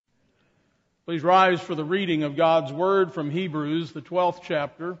Please rise for the reading of God's Word from Hebrews, the 12th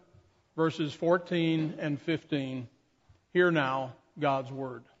chapter, verses 14 and 15. Hear now God's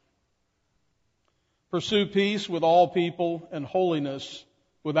Word. Pursue peace with all people and holiness,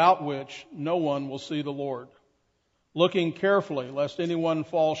 without which no one will see the Lord. Looking carefully, lest anyone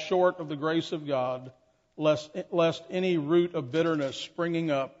fall short of the grace of God, lest any root of bitterness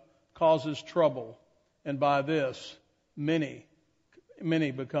springing up causes trouble, and by this many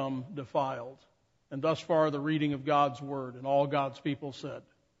become defiled. And thus far the reading of God's Word, and all God's people said.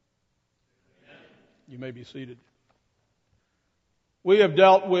 Amen. You may be seated. We have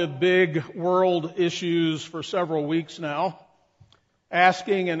dealt with big world issues for several weeks now,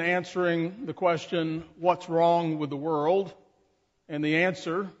 asking and answering the question, what's wrong with the world? And the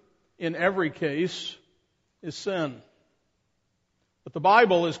answer, in every case, is sin. But the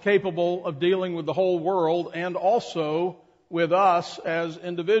Bible is capable of dealing with the whole world and also with us as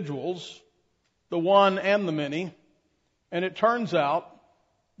individuals, the one and the many. And it turns out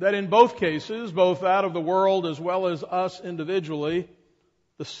that in both cases, both that of the world as well as us individually,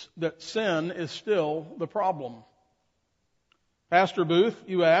 that sin is still the problem. Pastor Booth,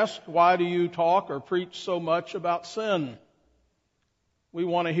 you asked, why do you talk or preach so much about sin? We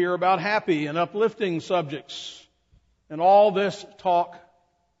want to hear about happy and uplifting subjects. And all this talk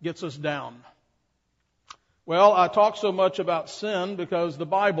gets us down. Well, I talk so much about sin because the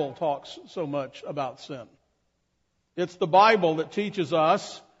Bible talks so much about sin. It's the Bible that teaches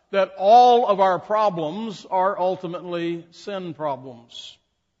us that all of our problems are ultimately sin problems.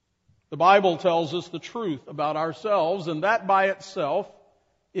 The Bible tells us the truth about ourselves, and that by itself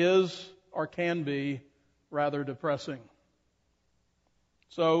is or can be rather depressing.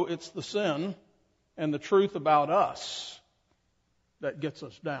 So it's the sin and the truth about us that gets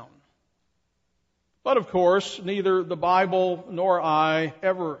us down. But of course, neither the Bible nor I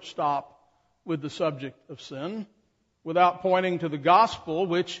ever stop with the subject of sin without pointing to the gospel,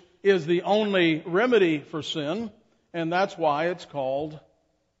 which is the only remedy for sin, and that's why it's called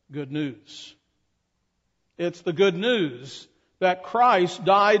good news. It's the good news that Christ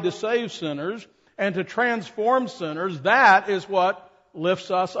died to save sinners and to transform sinners. That is what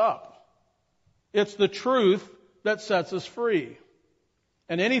lifts us up. It's the truth that sets us free.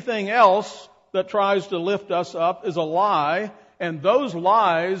 And anything else that tries to lift us up is a lie, and those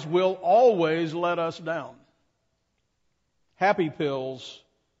lies will always let us down. Happy pills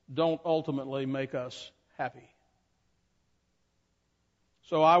don't ultimately make us happy.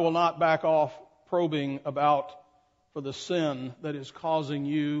 So I will not back off probing about for the sin that is causing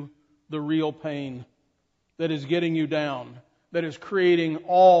you the real pain, that is getting you down, that is creating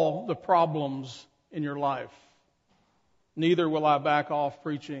all the problems in your life. Neither will I back off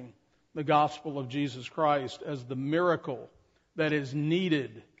preaching the gospel of Jesus Christ as the miracle that is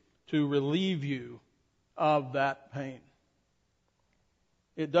needed to relieve you of that pain.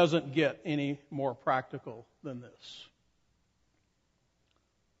 It doesn't get any more practical than this.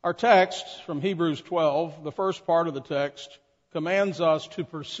 Our text from Hebrews 12, the first part of the text, commands us to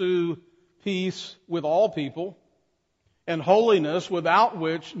pursue peace with all people and holiness, without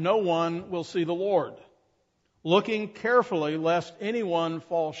which no one will see the Lord, looking carefully lest anyone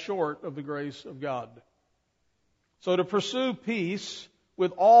fall short of the grace of God. So to pursue peace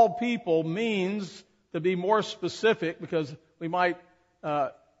with all people means, to be more specific, because we might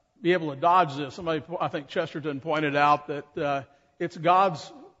be able to dodge this. Somebody, I think Chesterton pointed out that it's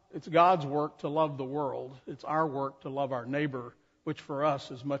God's work to love the world. It's our work to love our neighbor, which for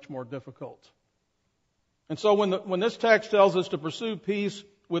us is much more difficult. And so when this text tells us to pursue peace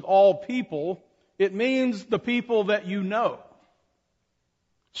with all people, it means the people that you know,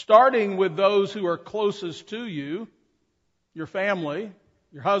 starting with those who are closest to you, your family,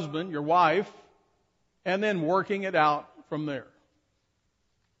 your husband, your wife, and then working it out from there.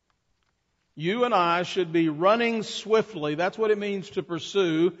 You and I should be running swiftly, that's what it means to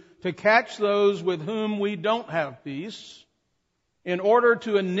pursue, to catch those with whom we don't have peace, in order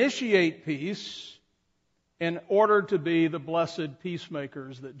to initiate peace, in order to be the blessed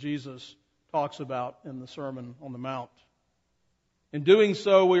peacemakers that Jesus talks about in the Sermon on the Mount. In doing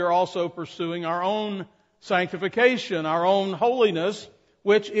so, we are also pursuing our own sanctification, our own holiness,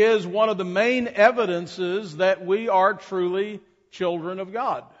 which is one of the main evidences that we are truly children of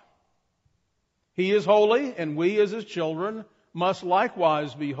God. He is holy, and we as His children must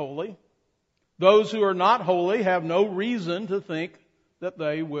likewise be holy. Those who are not holy have no reason to think that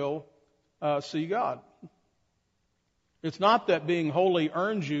they will see God. It's not that being holy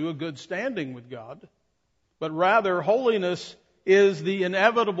earns you a good standing with God, but rather holiness is the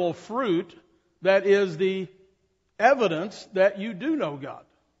inevitable fruit that is the evidence that you do know God.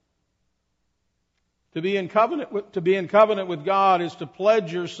 To be in covenant with God is to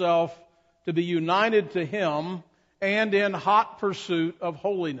pledge yourself to be united to Him and in hot pursuit of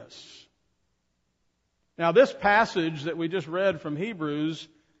holiness. Now, this passage that we just read from Hebrews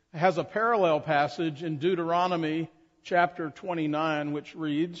has a parallel passage in Deuteronomy chapter 29, which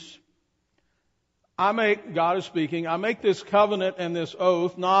reads, God is speaking, I make this covenant and this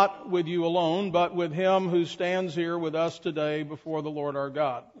oath not with you alone, but with him who stands here with us today before the Lord our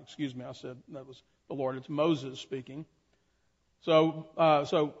God. Excuse me, I said that was the Lord. It's Moses speaking. So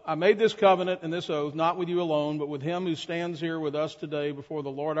I made this covenant and this oath not with you alone, but with him who stands here with us today before the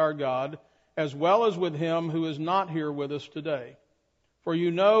Lord our God, as well as with him who is not here with us today. For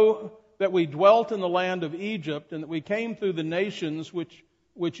you know that we dwelt in the land of Egypt, and that we came through the nations which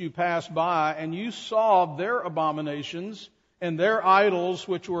you passed by, and you saw their abominations and their idols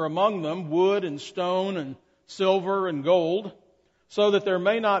which were among them, wood and stone and silver and gold, so that there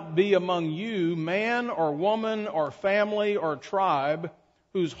may not be among you man or woman or family or tribe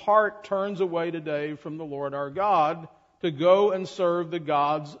whose heart turns away today from the Lord our God to go and serve the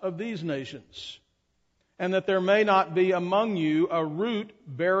gods of these nations. And that there may not be among you a root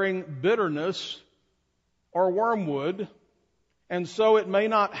bearing bitterness or wormwood, and so it may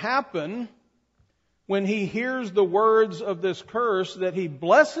not happen when he hears the words of this curse that he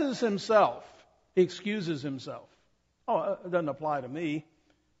blesses himself, he excuses himself. Oh, it doesn't apply to me.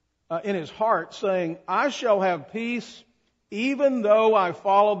 In his heart, saying, I shall have peace even though I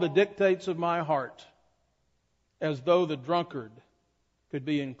follow the dictates of my heart, as though the drunkard could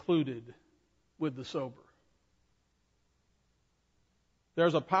be included with the sober.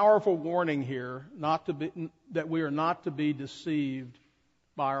 There's a powerful warning here that we are not to be deceived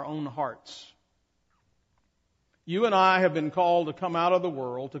by our own hearts. You and I have been called to come out of the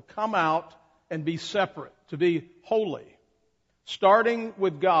world, to come out and be separate, to be holy. Starting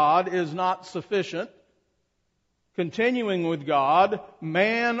with God is not sufficient. Continuing with God,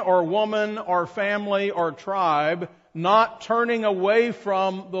 man or woman or family or tribe, not turning away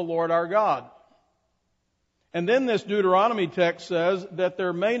from the Lord our God. And then this Deuteronomy text says that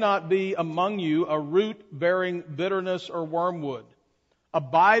there may not be among you a root bearing bitterness or wormwood.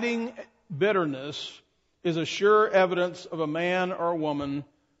 Abiding bitterness is a sure evidence of a man or a woman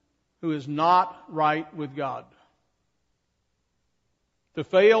who is not right with God. To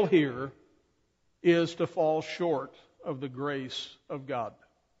fail here is to fall short of the grace of God.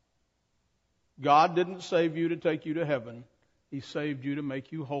 God didn't save you to take you to heaven. He saved you to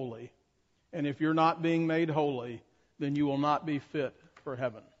make you holy. And if you're not being made holy, then you will not be fit for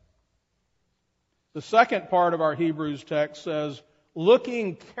heaven. The second part of our Hebrews text says,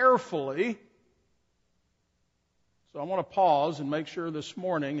 looking carefully. So I want to pause and make sure this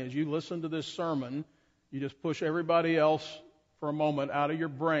morning, as you listen to this sermon, you just push everybody else for a moment out of your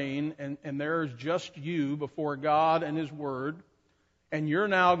brain, and there's just you before God and His Word, and you're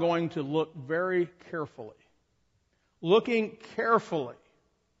now going to look very carefully. Looking carefully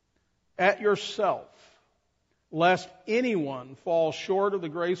at yourself, lest anyone fall short of the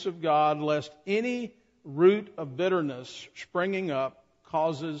grace of God, lest any root of bitterness springing up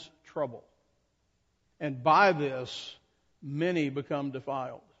causes trouble. And by this, many become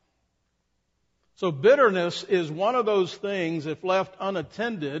defiled. So bitterness is one of those things, if left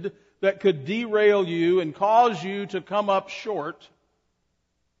unattended, that could derail you and cause you to come up short,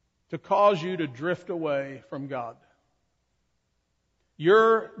 to cause you to drift away from God.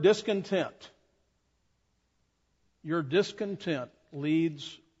 Your discontent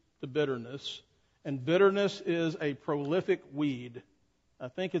leads to bitterness, and bitterness is a prolific weed. I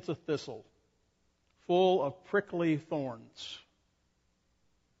think it's a thistle, full of prickly thorns.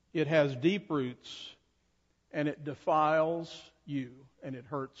 It has deep roots, and it defiles you, and it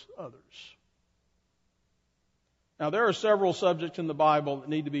hurts others. Now, there are several subjects in the Bible that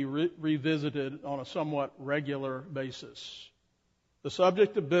need to be revisited on a somewhat regular basis. The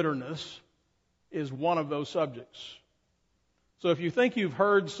subject of bitterness is one of those subjects. So if you think you've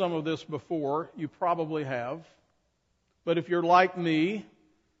heard some of this before, you probably have. But if you're like me,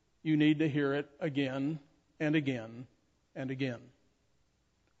 you need to hear it again and again and again.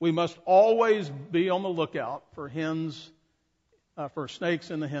 We must always be on the lookout for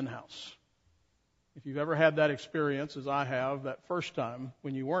snakes in the hen house. If you've ever had that experience, as I have, that first time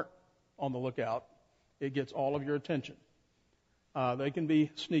when you weren't on the lookout, it gets all of your attention. They can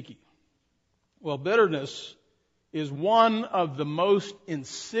be sneaky. Well, bitterness is one of the most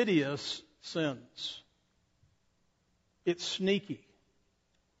insidious sins. It's sneaky.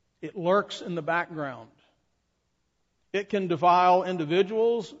 It lurks in the background. It can defile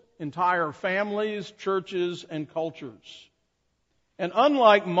individuals, entire families, churches, and cultures. And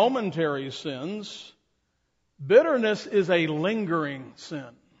unlike momentary sins, Bitterness is a lingering sin.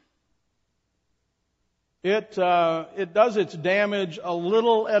 It does its damage a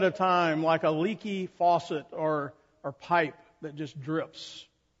little at a time, like a leaky faucet or pipe that just drips.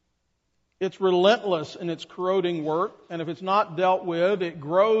 It's relentless in its corroding work, and if it's not dealt with, it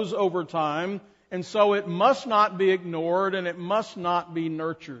grows over time, and so it must not be ignored and it must not be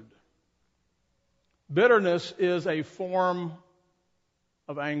nurtured. Bitterness is a form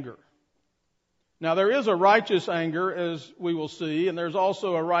of anger. Now, there is a righteous anger, as we will see, and there's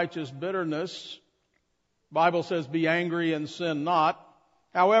also a righteous bitterness. The Bible says, be angry and sin not.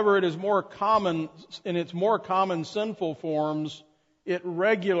 However, it is more common, in its more common sinful forms, it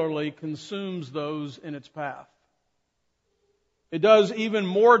regularly consumes those in its path. It does even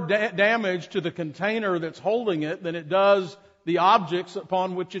more damage to the container that's holding it than it does the objects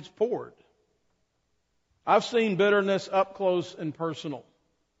upon which it's poured. I've seen bitterness up close and personal,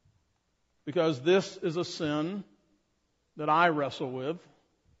 because this is a sin that I wrestle with,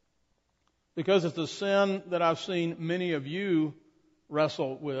 because it's a sin that I've seen many of you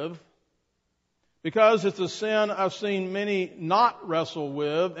wrestle with, because it's a sin I've seen many not wrestle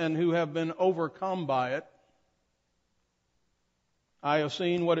with and who have been overcome by it. I have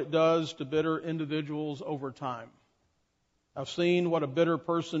seen what it does to bitter individuals over time. I've seen what a bitter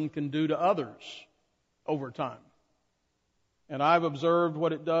person can do to others over time. And I've observed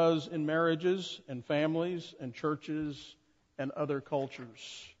what it does in marriages and families and churches and other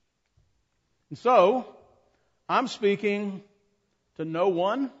cultures. And so, I'm speaking to no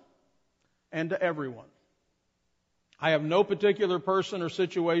one and to everyone. I have no particular person or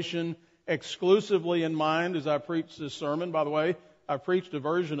situation exclusively in mind as I preach this sermon. By the way, I preached a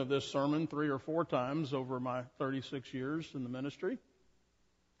version of this sermon 3 or 4 times over my 36 years in the ministry.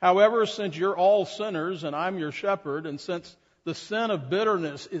 However, since you're all sinners and I'm your shepherd, and since the sin of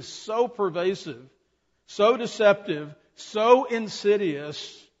bitterness is so pervasive, so deceptive, so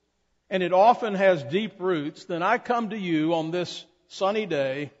insidious, and it often has deep roots, then I come to you on this sunny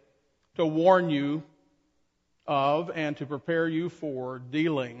day to warn you of and to prepare you for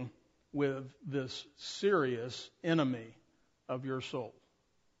dealing with this serious enemy of your soul.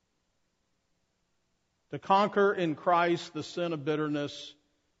 To conquer in Christ the sin of bitterness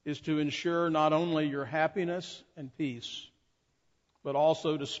is to ensure not only your happiness and peace, but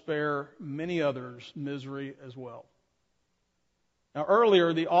also to spare many others misery as well. Now,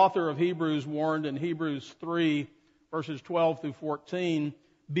 earlier, the author of Hebrews warned in Hebrews 3, verses 12 through 14,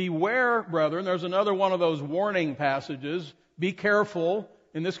 beware, brethren. There's another one of those warning passages. Be careful.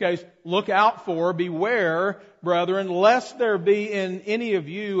 In this case, look out for, beware, brethren, lest there be in any of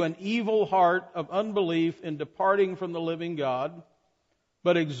you an evil heart of unbelief in departing from the living God.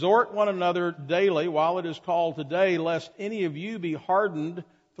 But exhort one another daily while it is called today, lest any of you be hardened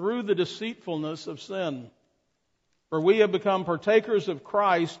through the deceitfulness of sin. For we have become partakers of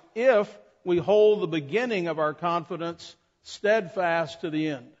Christ if we hold the beginning of our confidence steadfast to the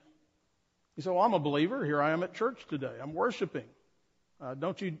end. You say, well, I'm a believer. Here I am at church today. I'm worshiping.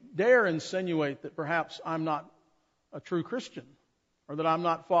 Don't you dare insinuate that perhaps I'm not a true Christian or that I'm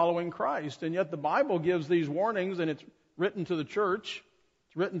not following Christ. And yet the Bible gives these warnings, and it's written to the church.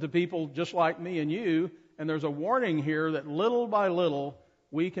 It's written to people just like me and you. And there's a warning here that little by little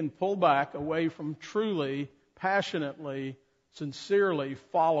we can pull back away from truly, passionately, sincerely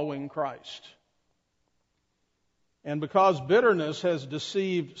following Christ. And because bitterness has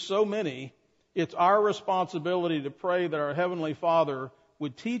deceived so many, it's our responsibility to pray that our Heavenly Father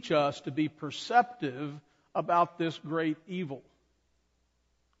would teach us to be perceptive about this great evil.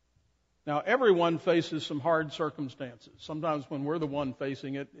 Now, everyone faces some hard circumstances. Sometimes when we're the one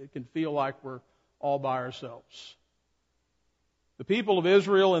facing it, it can feel like we're all by ourselves. The people of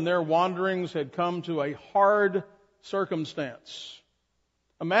Israel in their wanderings had come to a hard circumstance.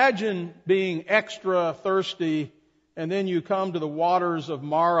 Imagine being extra thirsty, and then you come to the waters of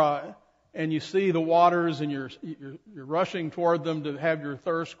Marah, and you see the waters, and you're rushing toward them to have your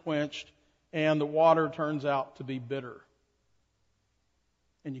thirst quenched, and the water turns out to be bitter.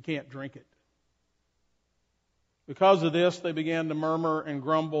 And you can't drink it. Because of this, they began to murmur and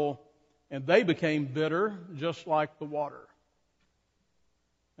grumble, and they became bitter, just like the water.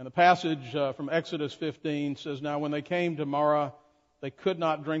 And the passage from Exodus 15 says, now when they came to Marah, they could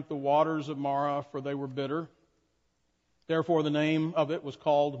not drink the waters of Marah, for they were bitter. Therefore the name of it was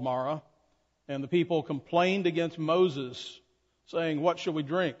called Marah. And the people complained against Moses, saying, what shall we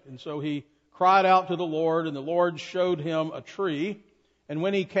drink? And so he cried out to the Lord, and the Lord showed him a tree. And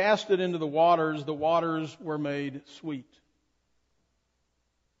when he cast it into the waters were made sweet.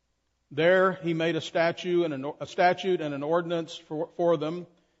 There he made a statute and an ordinance for them.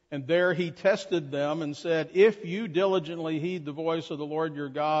 And there he tested them and said, if you diligently heed the voice of the Lord your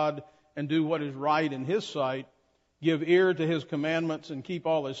God and do what is right in his sight, give ear to his commandments and keep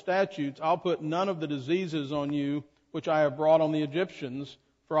all his statutes, I'll put none of the diseases on you which I have brought on the Egyptians,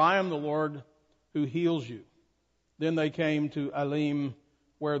 for I am the Lord who heals you. Then they came to Elim,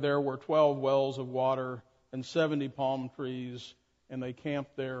 where there were 12 wells of water and 70 palm trees, and they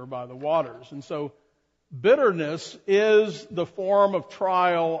camped there by the waters. And so bitterness is the form of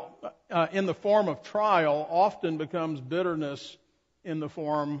trial, often becomes bitterness in the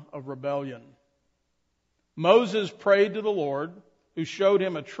form of rebellion. Moses prayed to the Lord, who showed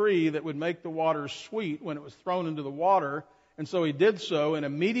him a tree that would make the water sweet when it was thrown into the water, and so he did so, and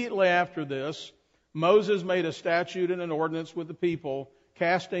immediately after this, Moses made a statute and an ordinance with the people,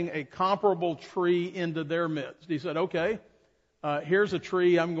 casting a comparable tree into their midst. He said, okay, here's a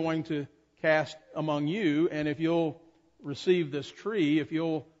tree I'm going to cast among you, and if you'll receive this tree, if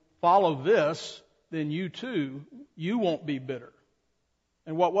you'll follow this, then you too, you won't be bitter.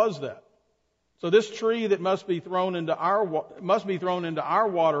 And what was that? So this tree that must be thrown into our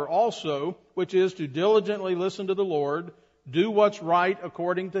water also, which is to diligently listen to the Lord, do what's right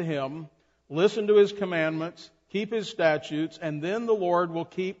according to him, listen to his commandments, keep his statutes, and then the Lord will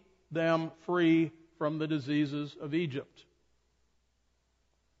keep them free from the diseases of Egypt.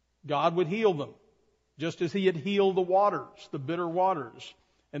 God would heal them, just as he had healed the waters, the bitter waters.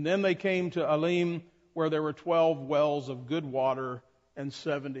 And then they came to Elim, where there were 12 wells of good water and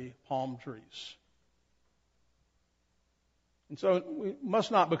 70 palm trees. And so we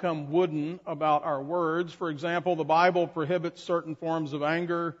must not become wooden about our words. For example, the Bible prohibits certain forms of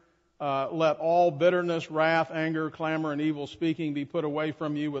anger. Let all bitterness, wrath, anger, clamor, and evil speaking be put away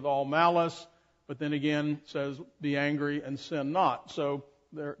from you with all malice. But then again, it says, be angry and sin not. So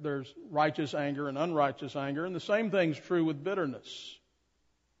there's righteous anger and unrighteous anger, and the same thing's true with bitterness.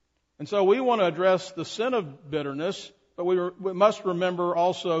 And so we want to address the sin of bitterness, but we must remember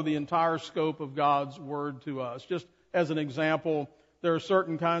also the entire scope of God's word to us. Just as an example, there are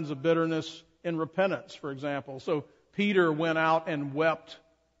certain kinds of bitterness in repentance, for example. So Peter went out and wept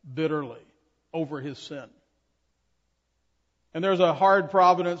bitterly over his sin. And there's a hard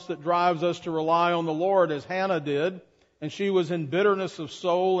providence that drives us to rely on the Lord, as Hannah did. And she was in bitterness of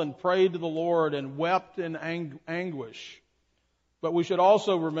soul and prayed to the Lord and wept in anguish. But we should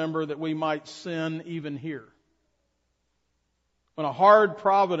also remember that we might sin even here. When a hard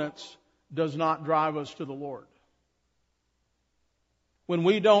providence does not drive us to the Lord. When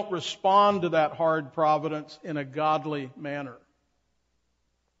we don't respond to that hard providence in a godly manner.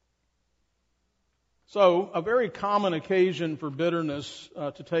 So, a very common occasion for bitterness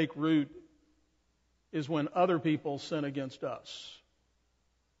to take root is when other people sin against us.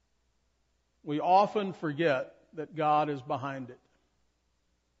 We often forget that God is behind it.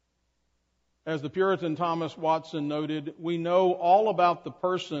 As the Puritan Thomas Watson noted, we know all about the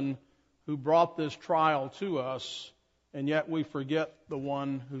person who brought this trial to us, and yet we forget the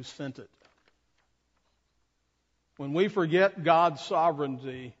one who sent it. When we forget God's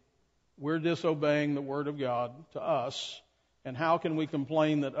sovereignty, we're disobeying the Word of God to us, and how can we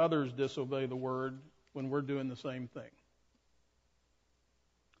complain that others disobey the Word when we're doing the same thing?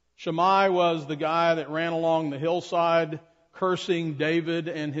 Shammai was the guy that ran along the hillside cursing David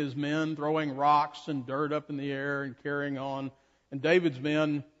and his men, throwing rocks and dirt up in the air and carrying on. And David's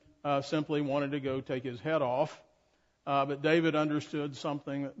men simply wanted to go take his head off. But David understood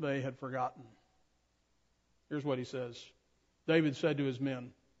something that they had forgotten. Here's what he says. David said to his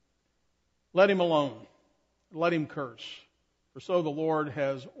men, "Let him alone. Let him curse. For so the Lord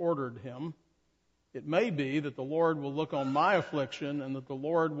has ordered him. It may be that the Lord will look on my affliction and that the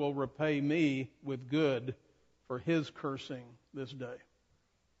Lord will repay me with good for his cursing this day."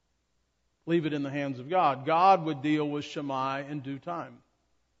 Leave it in the hands of God. God would deal with Shammai in due time.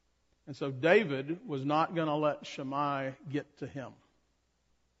 And so David was not going to let Shammai get to him.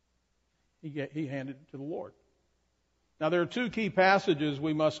 He handed it to the Lord. Now there are two key passages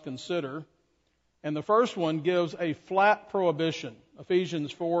we must consider. And the first one gives a flat prohibition.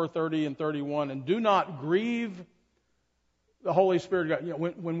 Ephesians 4:30 and 31. And do not grieve the Holy Spirit of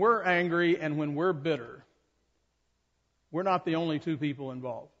God. When we're angry and when we're bitter, we're not the only two people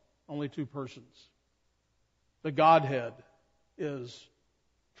involved. Only two persons. The Godhead is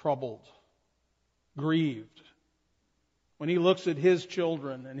troubled, grieved. When he looks at his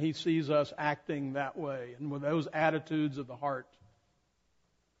children and he sees us acting that way and with those attitudes of the heart.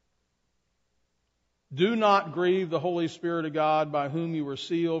 Do not grieve the Holy Spirit of God, by whom you were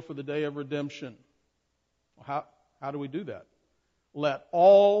sealed for the day of redemption. How do we do that? Let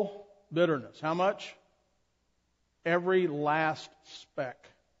all bitterness, how much? Every last speck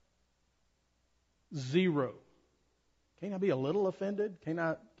Zero. Can't I be a little offended? Can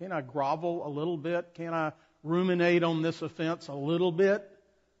I grovel a little bit? Can I ruminate on this offense a little bit?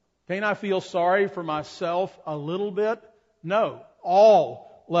 Can I feel sorry for myself a little bit? No.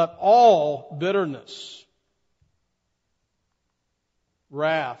 Let all bitterness,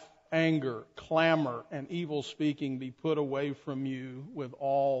 wrath, anger, clamor, and evil speaking be put away from you with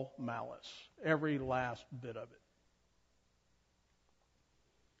all malice. Every last bit of it.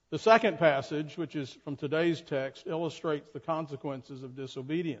 The second passage, which is from today's text, illustrates the consequences of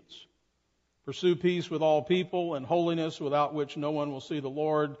disobedience. Pursue peace with all people and holiness, without which no one will see the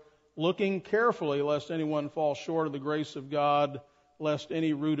Lord, looking carefully lest anyone fall short of the grace of God, lest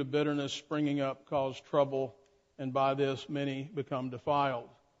any root of bitterness springing up cause trouble, and by this many become defiled.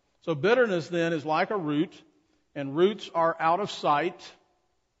 So bitterness then is like a root, and roots are out of sight,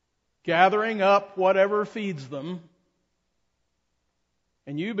 gathering up whatever feeds them.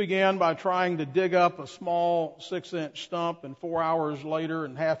 And you began by trying to dig up a small 6-inch stump, and 4 hours later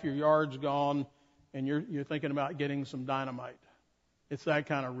and half your yard's gone, and you're thinking about getting some dynamite. It's that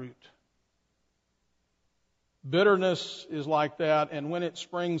kind of root. Bitterness is like that, and when it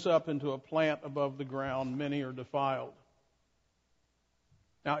springs up into a plant above the ground, many are defiled.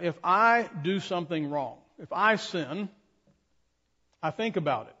 Now, if I do something wrong, if I sin, I think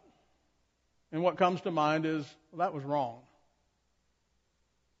about it. And what comes to mind is, well, that was wrong.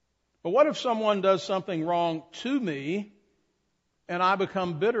 But what if someone does something wrong to me and I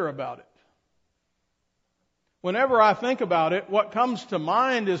become bitter about it? Whenever I think about it, what comes to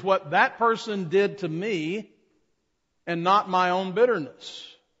mind is what that person did to me and not my own bitterness.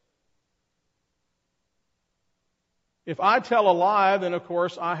 If I tell a lie, then of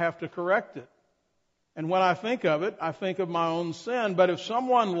course I have to correct it. And when I think of it, I think of my own sin. But if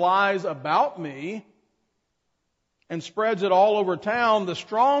someone lies about me and spreads it all over town, the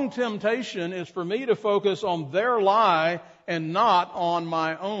strong temptation is for me to focus on their lie and not on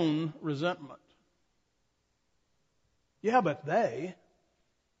my own resentment. Yeah, but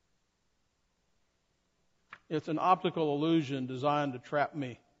it's an optical illusion designed to trap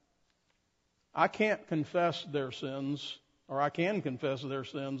me. I can't confess their sins, or I can confess their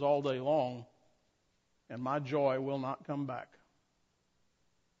sins all day long, and my joy will not come back.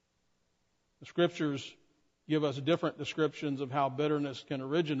 The Scriptures give us different descriptions of how bitterness can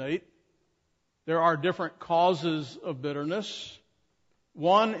originate. There are different causes of bitterness.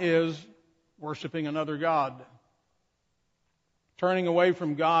 One is worshiping another god. Turning away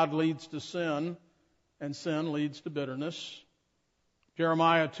from God leads to sin, and sin leads to bitterness.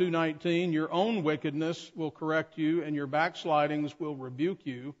 Jeremiah 2:19, your own wickedness will correct you, and your backslidings will rebuke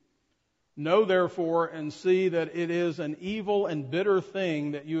you. Know therefore and see that it is an evil and bitter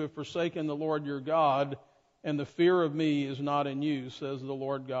thing that you have forsaken the Lord your God, and the fear of me is not in you, says the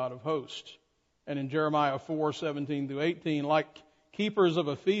Lord God of hosts. And in Jeremiah 4:17-18, like keepers of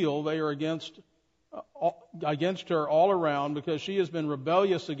a field, they are against her all around, because she has been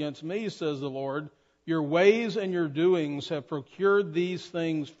rebellious against me, says the Lord. Your ways and your doings have procured these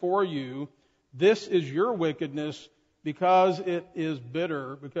things for you. This is your wickedness, because it is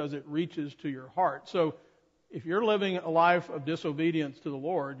bitter, because it reaches to your heart. So if you're living a life of disobedience to the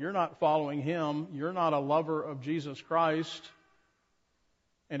Lord, you're not following Him, you're not a lover of Jesus Christ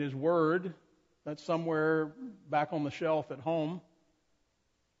and His Word, that's somewhere back on the shelf at home.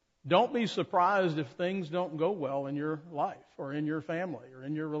 Don't be surprised if things don't go well in your life or in your family or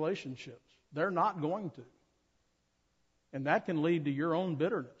in your relationships. They're not going to. And that can lead to your own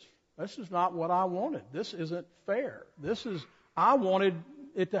bitterness. This is not what I wanted. This isn't fair. I wanted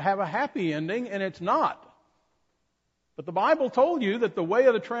it to have a happy ending, and it's not. But the Bible told you that the way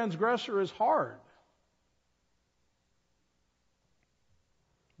of the transgressor is hard.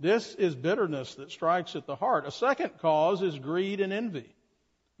 This is bitterness that strikes at the heart. A second cause is greed and envy.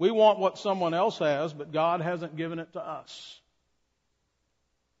 We want what someone else has, but God hasn't given it to us.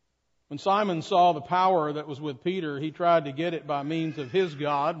 When Simon saw the power that was with Peter, he tried to get it by means of his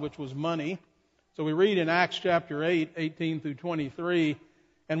god, which was money. So we read in Acts chapter 8, 18-23,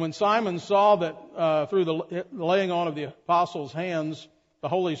 and when Simon saw that through the laying on of the apostles' hands, the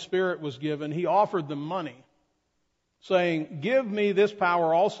Holy Spirit was given, he offered them money, saying, give me this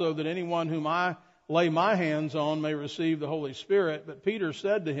power also, that anyone whom I lay my hands on may receive the Holy Spirit. But Peter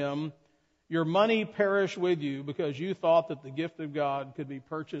said to him, your money perish with you, because you thought that the gift of God could be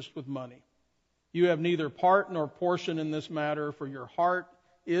purchased with money. You have neither part nor portion in this matter, for your heart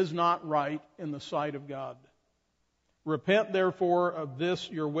is not right in the sight of God. Repent therefore of this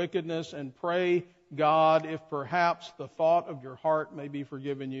your wickedness, and pray God if perhaps the thought of your heart may be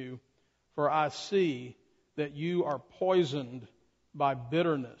forgiven you. For I see that you are poisoned by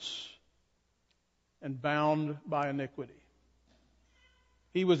bitterness and bound by iniquity.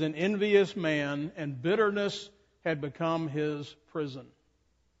 He was an envious man, and bitterness had become his prison.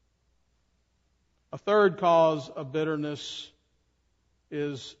 A third cause of bitterness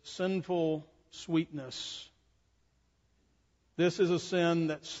is sinful sweetness. This is a sin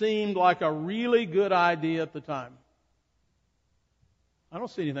that seemed like a really good idea at the time. I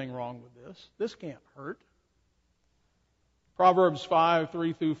don't see anything wrong with this. This can't hurt. Proverbs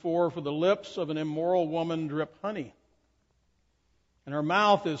 5:3-4, for the lips of an immoral woman drip honey, and her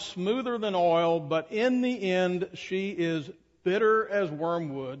mouth is smoother than oil, but in the end she is bitter as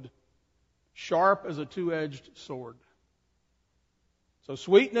wormwood, sharp as a two-edged sword. So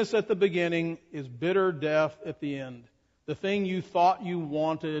sweetness at the beginning is bitter death at the end. The thing you thought you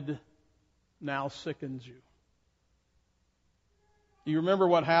wanted now sickens you. Do you remember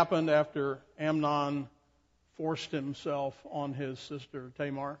what happened after Amnon forced himself on his sister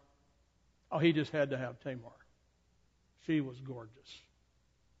Tamar? Oh, he just had to have Tamar. She was gorgeous.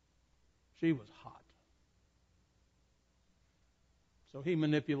 She was hot. So he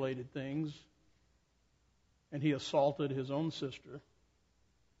manipulated things, and he assaulted his own sister.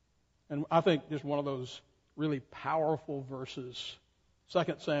 And I think just one of those really powerful verses,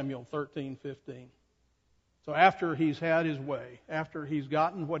 2 Samuel 13:15. So after he's had his way, after he's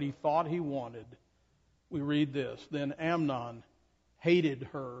gotten what he thought he wanted, we read this. Then Amnon hated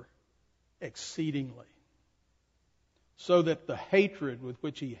her exceedingly, so that the hatred with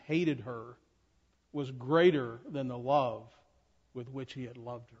which he hated her was greater than the love with which he had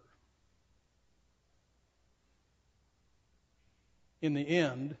loved her. In the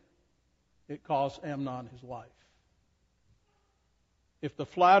end, it cost Amnon his life. If the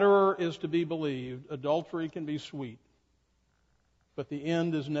flatterer is to be believed, adultery can be sweet, but the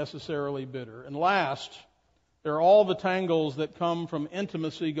end is necessarily bitter. And last, there are all the tangles that come from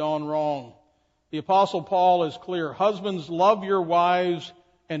intimacy gone wrong. The Apostle Paul is clear. Husbands, love your wives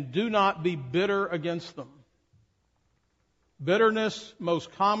and do not be bitter against them. Bitterness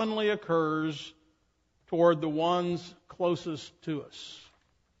most commonly occurs toward the ones closest to us.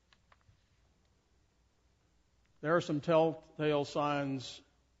 There are some telltale signs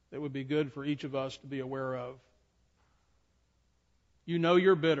that would be good for each of us to be aware of. You know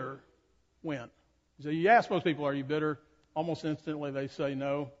you're bitter when? So you ask most people, are you bitter? Almost instantly they say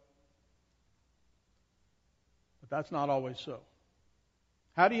no. But that's not always so.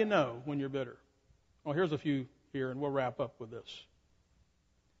 How do you know when you're bitter? Well, here's a few here, and we'll wrap up with this.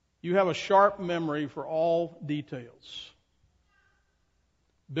 You have a sharp memory for all details.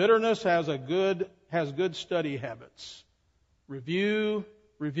 Bitterness has good study habits. Review,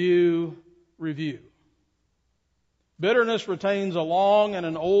 review, review. Bitterness retains a long and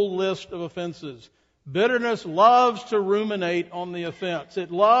an old list of offenses. Bitterness loves to ruminate on the offense.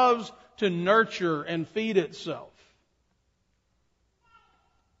 It loves to nurture and feed itself.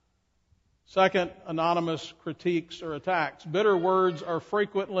 Second, anonymous critiques or attacks. Bitter words are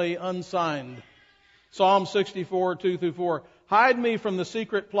frequently unsigned. Psalm 64, 2-4. Hide me from the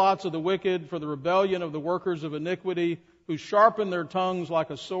secret plots of the wicked, for the rebellion of the workers of iniquity, who sharpen their tongues like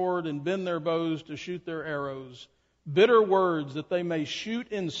a sword and bend their bows to shoot their arrows. Bitter words that they may shoot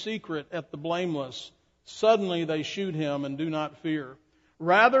in secret at the blameless. Suddenly they shoot him and do not fear.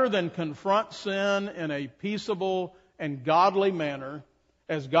 Rather than confront sin in a peaceable and godly manner,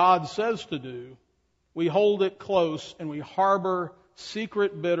 as God says to do, we hold it close and we harbor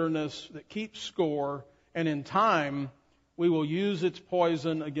secret bitterness that keeps score, and in time we will use its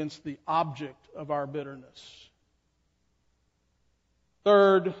poison against the object of our bitterness.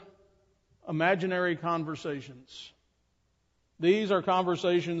 Third, imaginary conversations. These are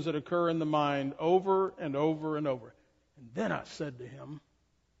conversations that occur in the mind over and over and over. And then I said to him.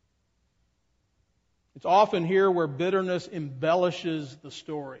 It's often here where bitterness embellishes the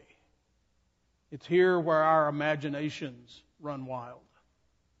story. It's here where our imaginations run wild.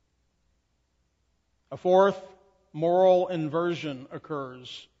 A fourth, moral inversion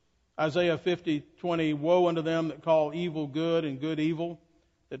occurs. Isaiah 50:20, woe unto them that call evil good and good evil,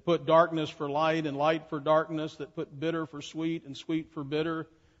 that put darkness for light and light for darkness, that put bitter for sweet and sweet for bitter.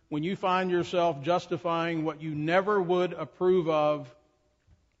 When you find yourself justifying what you never would approve of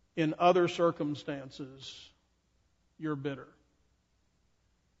in other circumstances, you're bitter.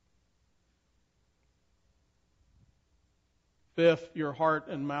 Fifth, your heart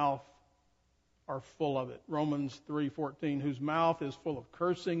and mouth are full of it. Romans 3:14, whose mouth is full of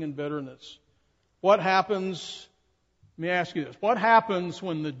cursing and bitterness. What happens, let me ask you this, what happens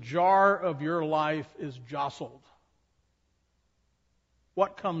when the jar of your life is jostled?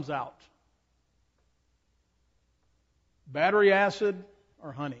 What comes out? Battery acid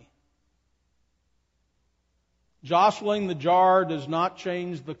or honey? Jostling the jar does not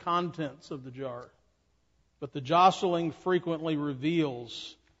change the contents of the jar, but the jostling frequently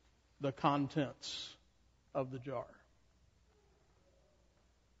reveals the contents of the jar.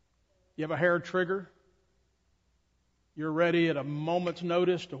 You have a hair trigger? You're ready at a moment's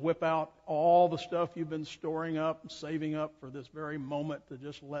notice to whip out all the stuff you've been storing up and saving up for this very moment to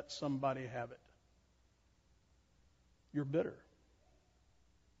just let somebody have it. You're bitter.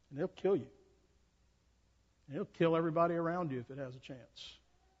 And it'll kill you. And it'll kill everybody around you if it has a chance.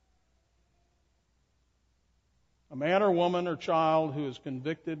 A man or woman or child who is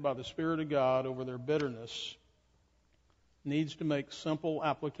convicted by the Spirit of God over their bitterness needs to make simple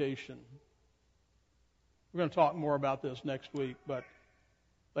application. We're going to talk more about this next week, but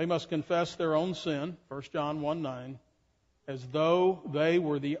they must confess their own sin, 1 John 1:9, as though they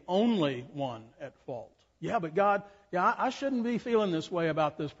were the only one at fault. Yeah, but God, I shouldn't be feeling this way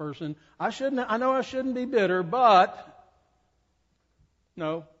about this person. I know I shouldn't be bitter, but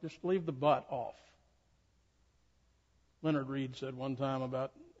no, just leave the but off. Leonard Reed said one time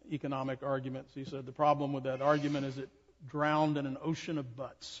about economic arguments, he said the problem with that argument is it drowned in an ocean of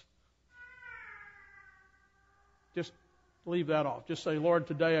buts. Just leave that off. Just say, Lord,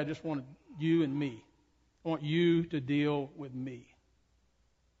 today I just want you and me. I want you to deal with me.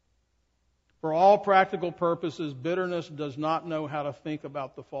 For all practical purposes, bitterness does not know how to think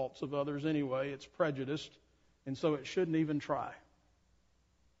about the faults of others anyway. It's prejudiced, and so it shouldn't even try.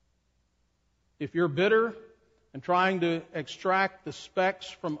 If you're bitter and trying to extract the specks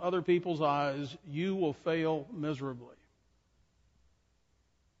from other people's eyes, you will fail miserably.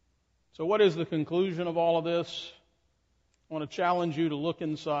 So what is the conclusion of all of this? I want to challenge you to look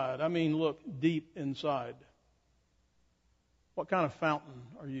inside. I mean, look deep inside. What kind of fountain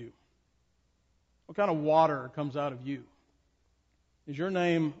are you? What kind of water comes out of you? Is your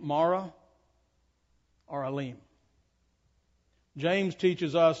name Mara or Alim? James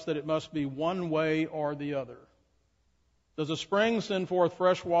teaches us that it must be one way or the other. Does a spring send forth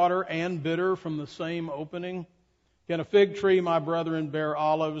fresh water and bitter from the same opening? Can a fig tree, my brethren, bear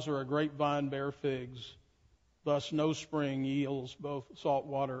olives, or a grapevine bear figs? Thus no spring yields both salt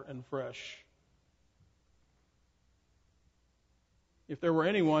water and fresh. If there were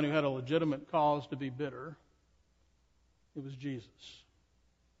anyone who had a legitimate cause to be bitter, it was Jesus.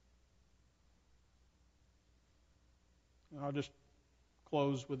 And I'll just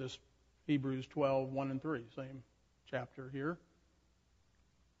close with this Hebrews 12:1-3, same chapter here.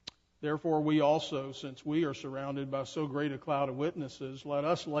 Therefore we also, since we are surrounded by so great a cloud of witnesses, let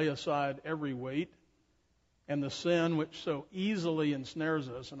us lay aside every weight and the sin which so easily ensnares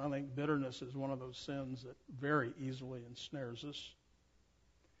us. And I think bitterness is one of those sins that very easily ensnares us.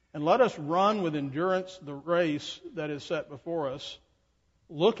 And let us run with endurance the race that is set before us,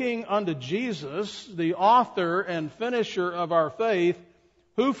 looking unto Jesus, the author and finisher of our faith,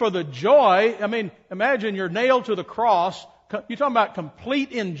 who for the joy, imagine you're nailed to the cross. You're talking about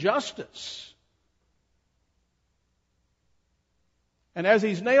complete injustice. And as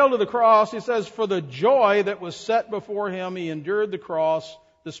he's nailed to the cross, he says, for the joy that was set before him, he endured the cross,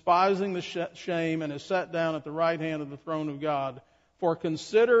 despising the shame, and is set down at the right hand of the throne of God. For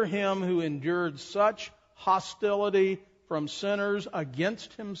consider him who endured such hostility from sinners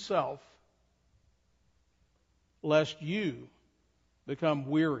against himself, lest you become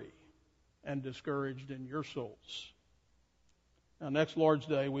weary and discouraged in your souls. Now, next Lord's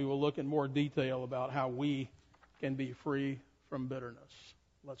Day, we will look in more detail about how we can be free from bitterness.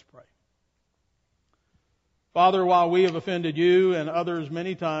 Let's pray. Father, while we have offended you and others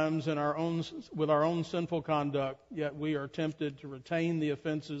many times with our own sinful conduct, yet we are tempted to retain the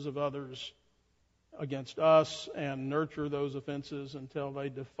offenses of others against us and nurture those offenses until they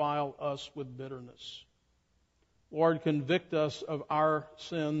defile us with bitterness. Lord, convict us of our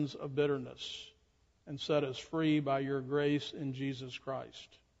sins of bitterness and set us free by your grace in Jesus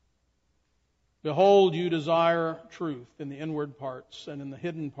Christ. Behold, you desire truth in the inward parts, and in the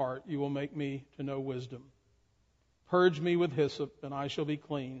hidden part you will make me to know wisdom. Purge me with hyssop, and I shall be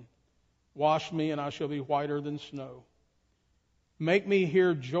clean. Wash me, and I shall be whiter than snow. Make me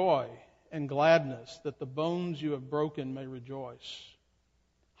hear joy and gladness, that the bones you have broken may rejoice.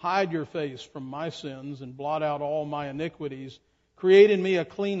 Hide your face from my sins, and blot out all my iniquities. Create in me a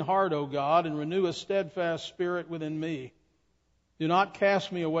clean heart, O God, and renew a steadfast spirit within me. Do not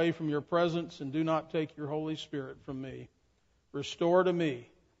cast me away from your presence, and do not take your Holy Spirit from me. Restore to me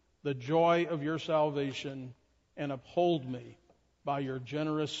the joy of your salvation, and uphold me by your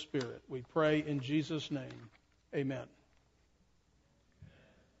generous Spirit. We pray in Jesus' name. Amen.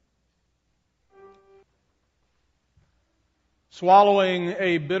 Swallowing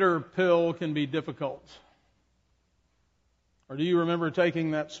a bitter pill can be difficult. Or do you remember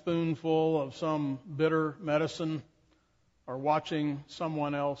taking that spoonful of some bitter medicine or watching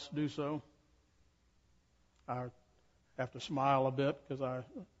someone else do so? I have to smile a bit because I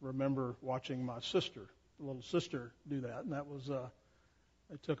remember watching my sister, little sister, do that. And that was,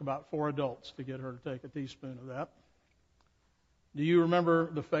 it took about 4 adults to get her to take a teaspoon of that. Do you remember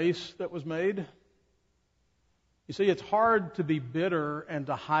the face that was made? You see, it's hard to be bitter and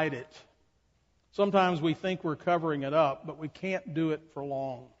to hide it. Sometimes we think we're covering it up, but we can't do it for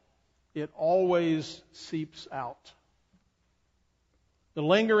long. It always seeps out. The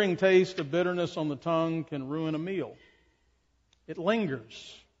lingering taste of bitterness on the tongue can ruin a meal. It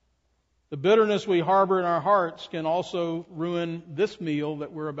lingers. The bitterness we harbor in our hearts can also ruin this meal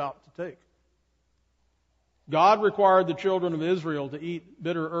that we're about to take. God required the children of Israel to eat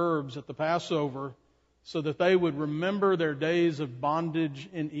bitter herbs at the Passover so that they would remember their days of bondage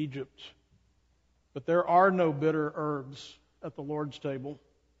in Egypt. But there are no bitter herbs at the Lord's table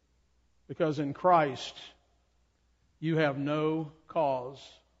because in Christ you have no cause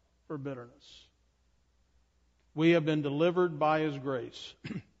for bitterness. We have been delivered by His grace.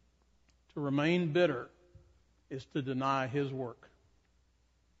 To remain bitter is to deny His work.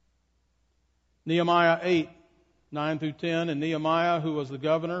 Nehemiah 8, 9 through 10, and Nehemiah, who was the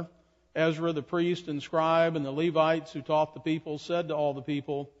governor, Ezra the priest and scribe, and the Levites who taught the people, said to all the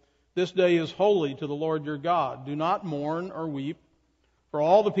people, "This day is holy to the Lord your God. Do not mourn or weep." For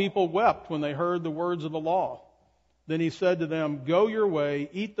all the people wept when they heard the words of the law. Then he said to them, "Go your way,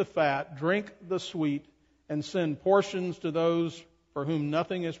 eat the fat, drink the sweet, and send portions to those for whom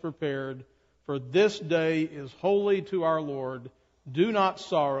nothing is prepared. For this day is holy to our Lord. Do not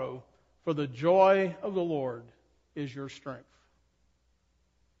sorrow, for the joy of the Lord is your strength."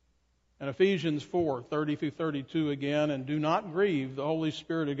 And Ephesians 4, 30 through 32 again, "And do not grieve the Holy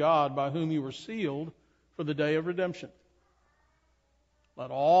Spirit of God, by whom you were sealed for the day of redemption.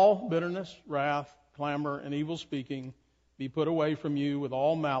 Let all bitterness, wrath, clamor, and evil speaking be put away from you with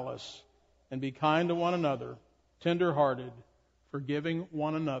all malice, and be kind to one another, tender-hearted, forgiving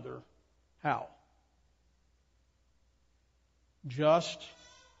one another." How? Just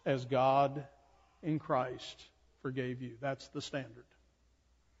as God in Christ forgave you. That's the standard.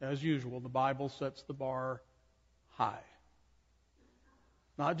 As usual, the Bible sets the bar high.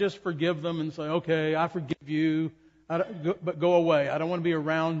 Not just forgive them and say, "Okay, I forgive you, but go away. I don't want to be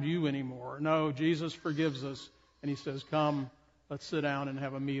around you anymore." No, Jesus forgives us, and He says, "Come, let's sit down and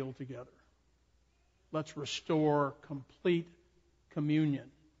have a meal together. Let's restore complete communion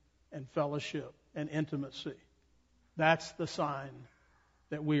and fellowship and intimacy." That's the sign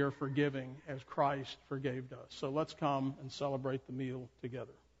that we are forgiving as Christ forgave us. So let's come and celebrate the meal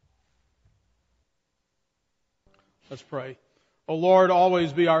together. Let's pray. O Lord,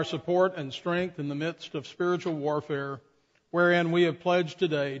 always be our support and strength in the midst of spiritual warfare, wherein we have pledged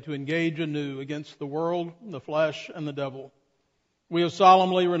today to engage anew against the world, the flesh, and the devil. We have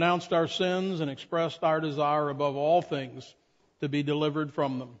solemnly renounced our sins and expressed our desire above all things to be delivered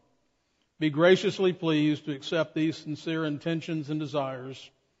from them. Be graciously pleased to accept these sincere intentions and desires,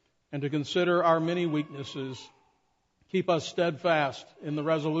 and to consider our many weaknesses. Keep us steadfast in the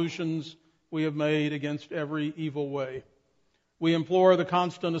resolutions we have made against every evil way. We implore the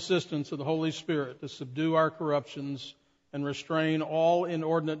constant assistance of the Holy Spirit to subdue our corruptions and restrain all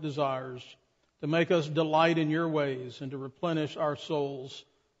inordinate desires, to make us delight in your ways and to replenish our souls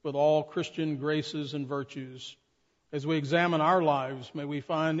with all Christian graces and virtues. As we examine our lives, may we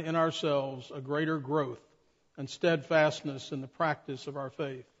find in ourselves a greater growth and steadfastness in the practice of our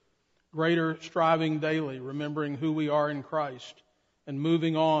faith, greater striving daily, remembering who we are in Christ, and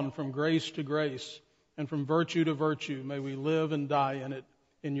moving on from grace to grace and from virtue to virtue. May we live and die in it,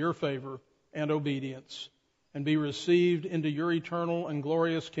 in your favor and obedience, and be received into your eternal and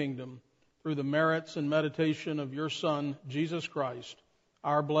glorious kingdom through the merits and meditation of your Son, Jesus Christ,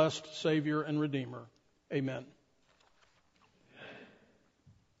 our blessed Savior and Redeemer. Amen.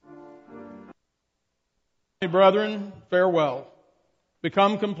 Brethren, farewell.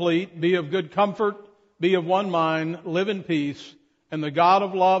 Become complete, be of good comfort, be of one mind, live in peace, and the God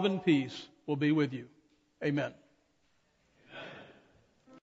of love and peace will be with you. Amen.